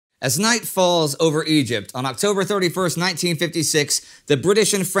As night falls over Egypt on October 31st, 1956, the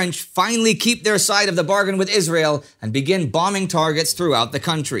British and French finally keep their side of the bargain with Israel and begin bombing targets throughout the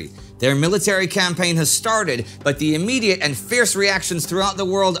country. Their military campaign has started, but the immediate and fierce reactions throughout the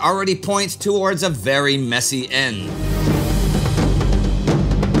world already point towards a very messy end.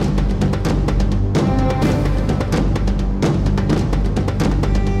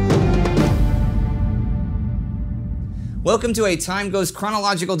 Welcome to a TimeGhost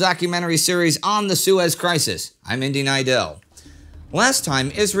chronological documentary series on the Suez Crisis. I'm Indy Neidell. Last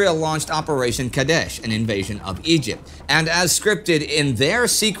time, Israel launched Operation Kadesh, an invasion of Egypt. And as scripted in their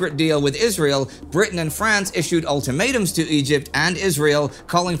secret deal with Israel, Britain and France issued ultimatums to Egypt and Israel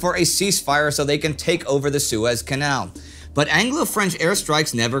calling for a ceasefire so they can take over the Suez Canal. But Anglo-French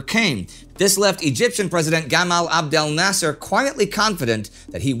airstrikes never came. This left Egyptian President Gamal Abdel Nasser quietly confident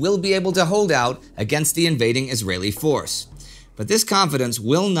that he will be able to hold out against the invading Israeli force. But this confidence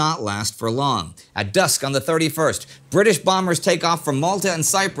will not last for long. At dusk on the 31st, British bombers take off from Malta and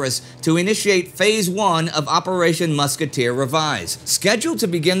Cyprus to initiate Phase 1 of Operation Musketeer Revise. Scheduled to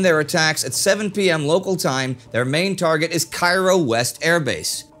begin their attacks at 7 p.m. local time, their main target is Cairo West Air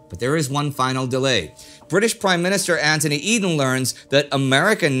Base. But there is one final delay. British Prime Minister Anthony Eden learns that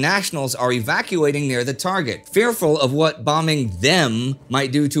American nationals are evacuating near the target. Fearful of what bombing them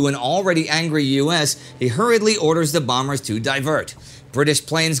might do to an already angry US, he hurriedly orders the bombers to divert. British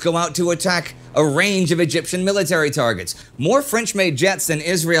planes go out to attack a range of Egyptian military targets. More French-made jets than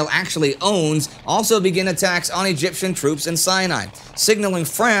Israel actually owns also begin attacks on Egyptian troops in Sinai, signaling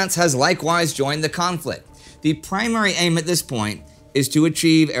France has likewise joined the conflict. The primary aim at this point is to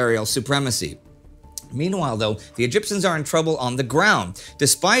achieve aerial supremacy. Meanwhile, though, the Egyptians are in trouble on the ground.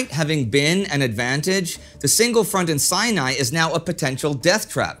 Despite having been an advantage, the single front in Sinai is now a potential death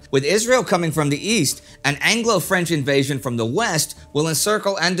trap. With Israel coming from the east, an Anglo-French invasion from the west will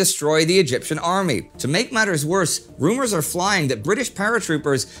encircle and destroy the Egyptian army. To make matters worse, rumors are flying that British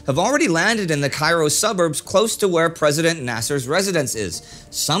paratroopers have already landed in the Cairo suburbs close to where President Nasser's residence is.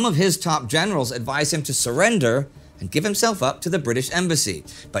 Some of his top generals advise him to surrender and give himself up to the British embassy.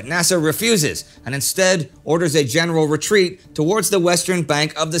 But Nasser refuses and instead orders a general retreat towards the western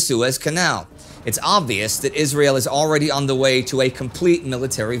bank of the Suez Canal. It's obvious that Israel is already on the way to a complete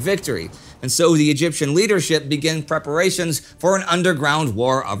military victory, and so the Egyptian leadership begin preparations for an underground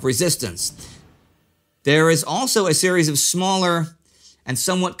war of resistance. There is also a series of smaller and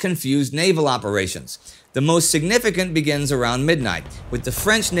somewhat confused naval operations. The most significant begins around midnight, with the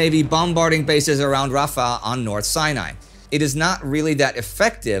French Navy bombarding bases around Rafah on North Sinai. It is not really that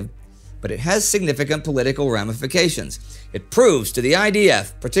effective, but it has significant political ramifications. It proves to the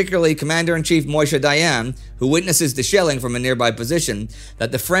IDF, particularly Commander-in-Chief Moshe Dayan, who witnesses the shelling from a nearby position,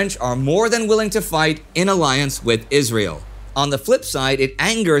 that the French are more than willing to fight in alliance with Israel. On the flip side, it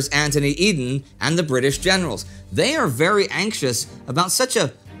angers Anthony Eden and the British generals. They are very anxious about such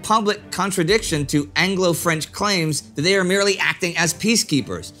a public contradiction to Anglo-French claims that they are merely acting as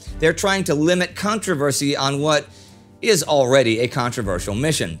peacekeepers. They're trying to limit controversy on what is already a controversial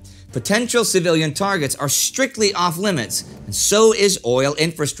mission. Potential civilian targets are strictly off limits, and so is oil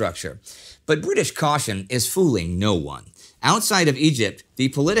infrastructure. But British caution is fooling no one. Outside of Egypt, the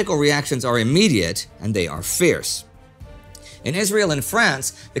political reactions are immediate and they are fierce. In Israel and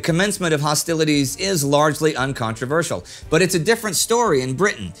France, the commencement of hostilities is largely uncontroversial, but it's a different story in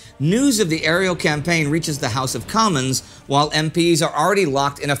Britain. News of the aerial campaign reaches the House of Commons, while MPs are already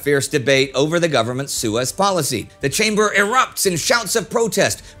locked in a fierce debate over the government's Suez policy. The chamber erupts in shouts of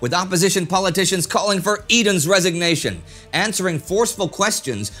protest, with opposition politicians calling for Eden's resignation. Answering forceful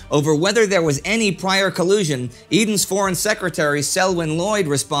questions over whether there was any prior collusion, Eden's Foreign Secretary Selwyn Lloyd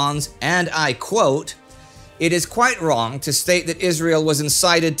responds, and I quote, "It is quite wrong to state that Israel was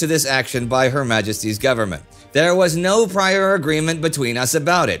incited to this action by Her Majesty's government. There was no prior agreement between us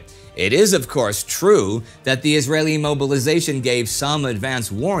about it. It is, of course, true that the Israeli mobilization gave some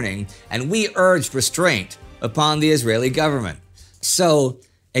advance warning, and we urged restraint upon the Israeli government." So,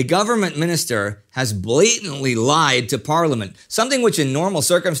 a government minister has blatantly lied to Parliament, something which in normal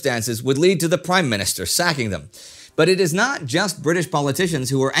circumstances would lead to the Prime Minister sacking them. But it is not just British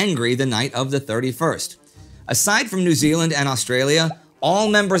politicians who were angry the night of the 31st. Aside from New Zealand and Australia, all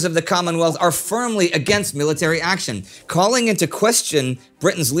members of the Commonwealth are firmly against military action, calling into question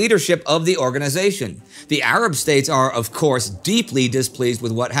Britain's leadership of the organization. The Arab states are, of course, deeply displeased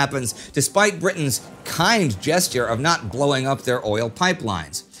with what happens, despite Britain's kind gesture of not blowing up their oil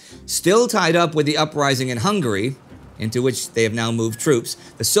pipelines. Still tied up with the uprising in Hungary, into which they have now moved troops,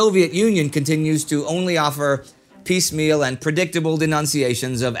 the Soviet Union continues to only offer piecemeal and predictable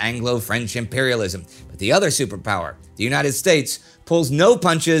denunciations of Anglo-French imperialism. But the other superpower, the United States, pulls no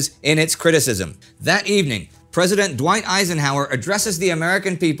punches in its criticism. That evening, President Dwight Eisenhower addresses the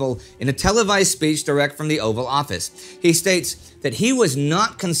American people in a televised speech direct from the Oval Office. He states that he was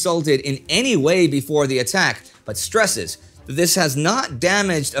not consulted in any way before the attack, but stresses that this has not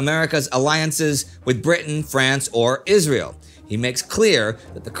damaged America's alliances with Britain, France, or Israel. He makes clear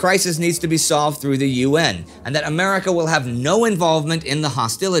that the crisis needs to be solved through the UN, and that America will have no involvement in the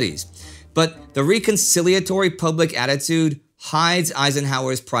hostilities. But the reconciliatory public attitude hides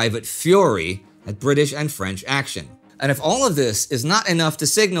Eisenhower's private fury at British and French action. And if all of this is not enough to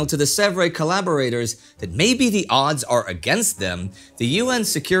signal to the Sèvres collaborators that maybe the odds are against them, the UN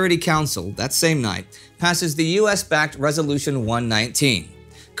Security Council, that same night, passes the US-backed Resolution 119,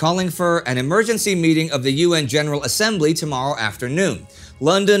 calling for an emergency meeting of the UN General Assembly tomorrow afternoon.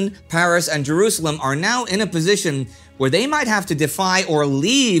 London, Paris, and Jerusalem are now in a position where they might have to defy or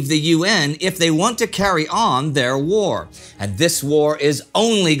leave the UN if they want to carry on their war. And this war is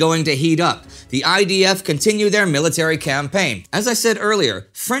only going to heat up. The IDF continue their military campaign. As I said earlier,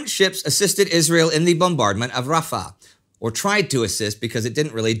 French ships assisted Israel in the bombardment of Rafah, or tried to assist because it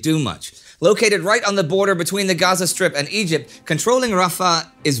didn't really do much. Located right on the border between the Gaza Strip and Egypt, controlling Rafah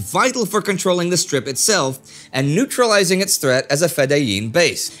is vital for controlling the Strip itself and neutralizing its threat as a Fedayeen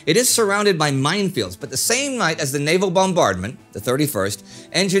base. It is surrounded by minefields, but the same night as the naval bombardment, the 31st,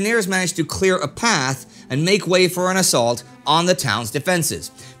 engineers managed to clear a path and make way for an assault on the town's defenses.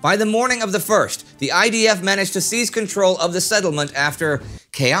 By the morning of the 1st, the IDF managed to seize control of the settlement after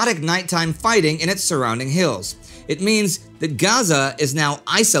chaotic nighttime fighting in its surrounding hills. It means that Gaza is now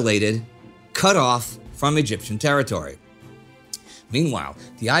isolated, cut off from Egyptian territory. Meanwhile,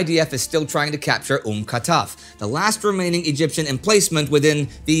 the IDF is still trying to capture Kataf, the last remaining Egyptian emplacement within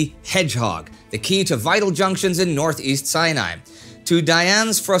the Hedgehog, the key to vital junctions in northeast Sinai. To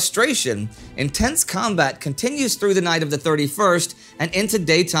Diane's frustration, intense combat continues through the night of the 31st and into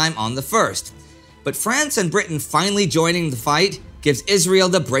daytime on the 1st. But France and Britain finally joining the fight gives Israel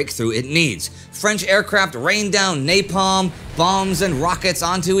the breakthrough it needs. French aircraft rain down napalm, bombs, and rockets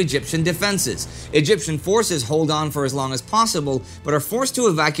onto Egyptian defenses. Egyptian forces hold on for as long as possible, but are forced to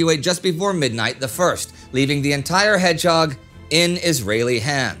evacuate just before midnight the 1st, leaving the entire Hedgehog in Israeli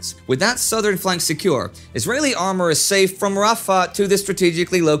hands. With that southern flank secure, Israeli armor is safe from Rafah to the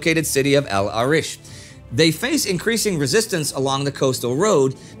strategically located city of El Arish. They face increasing resistance along the coastal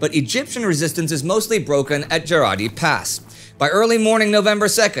road, but Egyptian resistance is mostly broken at Jaradi Pass. By early morning November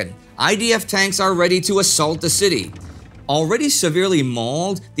 2nd, IDF tanks are ready to assault the city. Already severely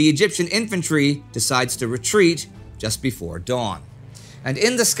mauled, the Egyptian infantry decides to retreat just before dawn. And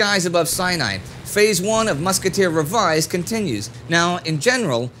in the skies above Sinai, Phase 1 of Musketeer Revise continues. Now, in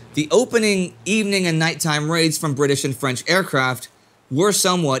general, the opening evening and nighttime raids from British and French aircraft were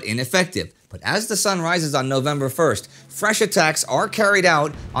somewhat ineffective. But as the sun rises on November 1st, fresh attacks are carried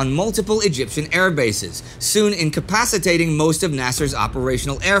out on multiple Egyptian air bases, soon incapacitating most of Nasser's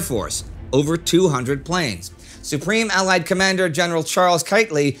operational air force, over 200 planes. Supreme Allied Commander General Charles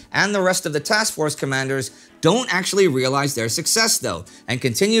Keightley and the rest of the task force commanders don't actually realize their success, though, and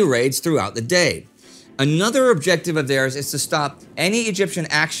continue raids throughout the day. Another objective of theirs is to stop any Egyptian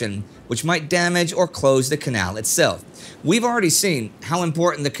action which might damage or close the canal itself. We've already seen how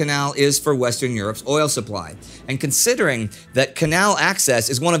important the canal is for Western Europe's oil supply, and considering that canal access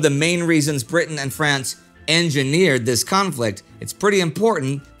is one of the main reasons Britain and France engineered this conflict, it's pretty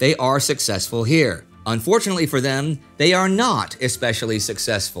important they are successful here. Unfortunately for them, they are not especially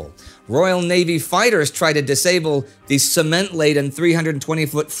successful. Royal Navy fighters try to disable the cement-laden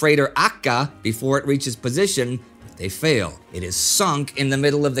 320-foot freighter Akka before it reaches position, but they fail. It is sunk in the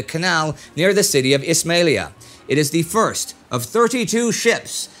middle of the canal near the city of Ismailia. It is the first of 32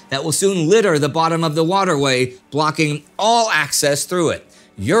 ships that will soon litter the bottom of the waterway, blocking all access through it.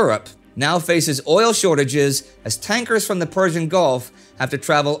 Europe now faces oil shortages as tankers from the Persian Gulf have to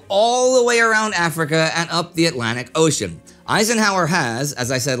travel all the way around Africa and up the Atlantic Ocean. Eisenhower has,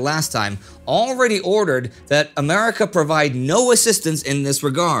 as I said last time, already ordered that America provide no assistance in this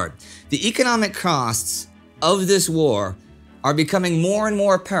regard. The economic costs of this war are becoming more and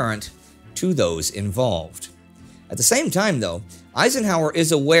more apparent to those involved. At the same time, though, Eisenhower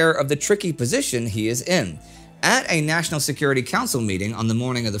is aware of the tricky position he is in. At a National Security Council meeting on the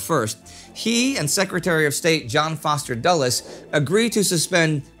morning of the 1st, he and Secretary of State John Foster Dulles agreed to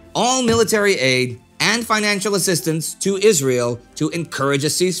suspend all military aid and financial assistance to Israel to encourage a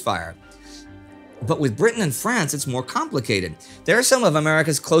ceasefire. But with Britain and France, it's more complicated. They're some of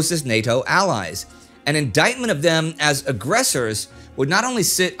America's closest NATO allies, An indictment of them as aggressors would not only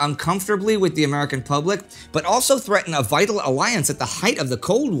sit uncomfortably with the American public, but also threaten a vital alliance at the height of the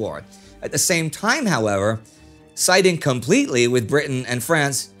Cold War. At the same time, however, siding completely with Britain and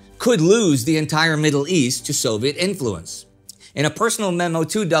France could lose the entire Middle East to Soviet influence. In a personal memo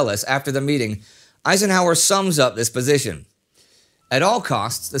to Dulles after the meeting, Eisenhower sums up this position. At all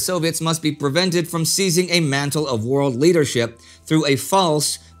costs, the Soviets must be prevented from seizing a mantle of world leadership through a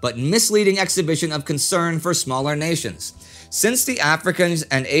false but misleading exhibition of concern for smaller nations. Since the Africans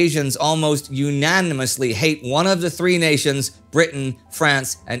and Asians almost unanimously hate one of the three nations, Britain,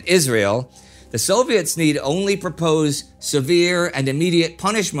 France, and Israel, the Soviets need only propose severe and immediate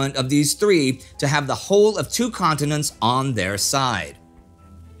punishment of these three to have the whole of two continents on their side.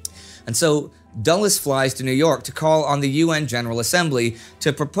 And so Dulles flies to New York to call on the UN General Assembly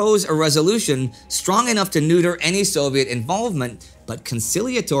to propose a resolution strong enough to neuter any Soviet involvement, but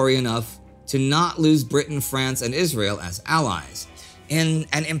conciliatory enough to not lose Britain, France, and Israel as allies. In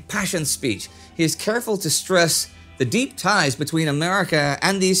an impassioned speech, he is careful to stress the deep ties between America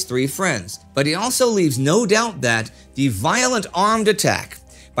and these three friends, but he also leaves no doubt that the violent armed attack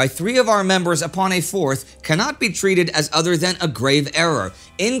by three of our members upon a fourth cannot be treated as other than a grave error,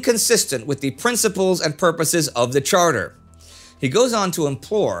 inconsistent with the principles and purposes of the Charter. He goes on to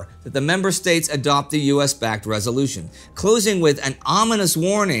implore that the member states adopt the US-backed resolution, closing with an ominous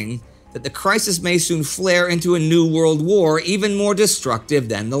warning that the crisis may soon flare into a new world war, even more destructive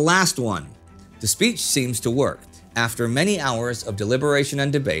than the last one. The speech seems to work. After many hours of deliberation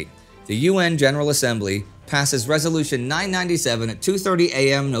and debate, the UN General Assembly passes Resolution 997 at 2:30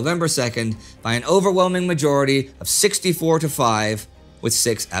 a.m. November 2nd by an overwhelming majority of 64 to 5 with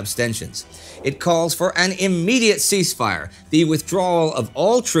 6 abstentions. It calls for an immediate ceasefire, the withdrawal of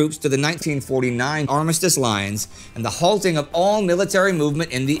all troops to the 1949 armistice lines, and the halting of all military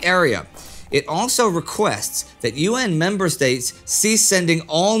movement in the area. It also requests that UN member states cease sending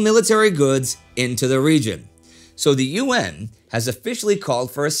all military goods into the region. So the UN has officially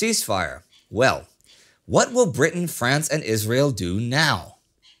called for a ceasefire. Well, what will Britain, France, and Israel do now?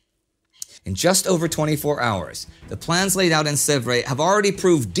 In just over 24 hours, the plans laid out in Sèvres have already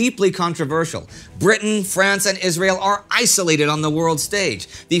proved deeply controversial. Britain, France, and Israel are isolated on the world stage.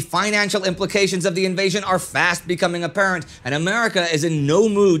 The financial implications of the invasion are fast becoming apparent, and America is in no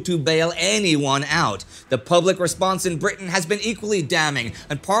mood to bail anyone out. The public response in Britain has been equally damning,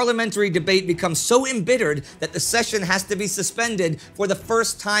 and parliamentary debate becomes so embittered that the session has to be suspended for the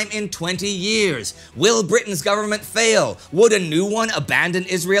first time in 20 years. Will Britain's government fail? Would a new one abandon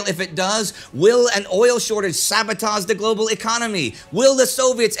Israel if it does? Will an oil shortage sabotage the global economy? Will the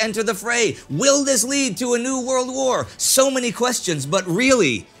Soviets enter the fray? Will this lead to a new world war? So many questions, but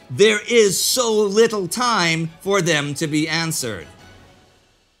really, there is so little time for them to be answered.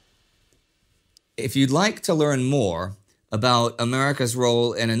 If you'd like to learn more about America's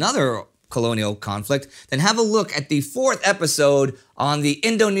role in another colonial conflict, then have a look at the 4th episode on the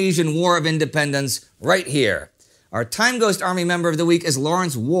Indonesian War of Independence right here. Our TimeGhost Army member of the week is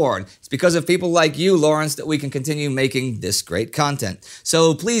Lawrence Ward. It's because of people like you, Lawrence, that we can continue making this great content.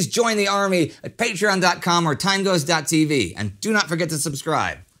 So please join the army at patreon.com or timeghost.tv. And do not forget to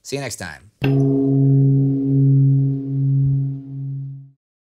subscribe. See you next time.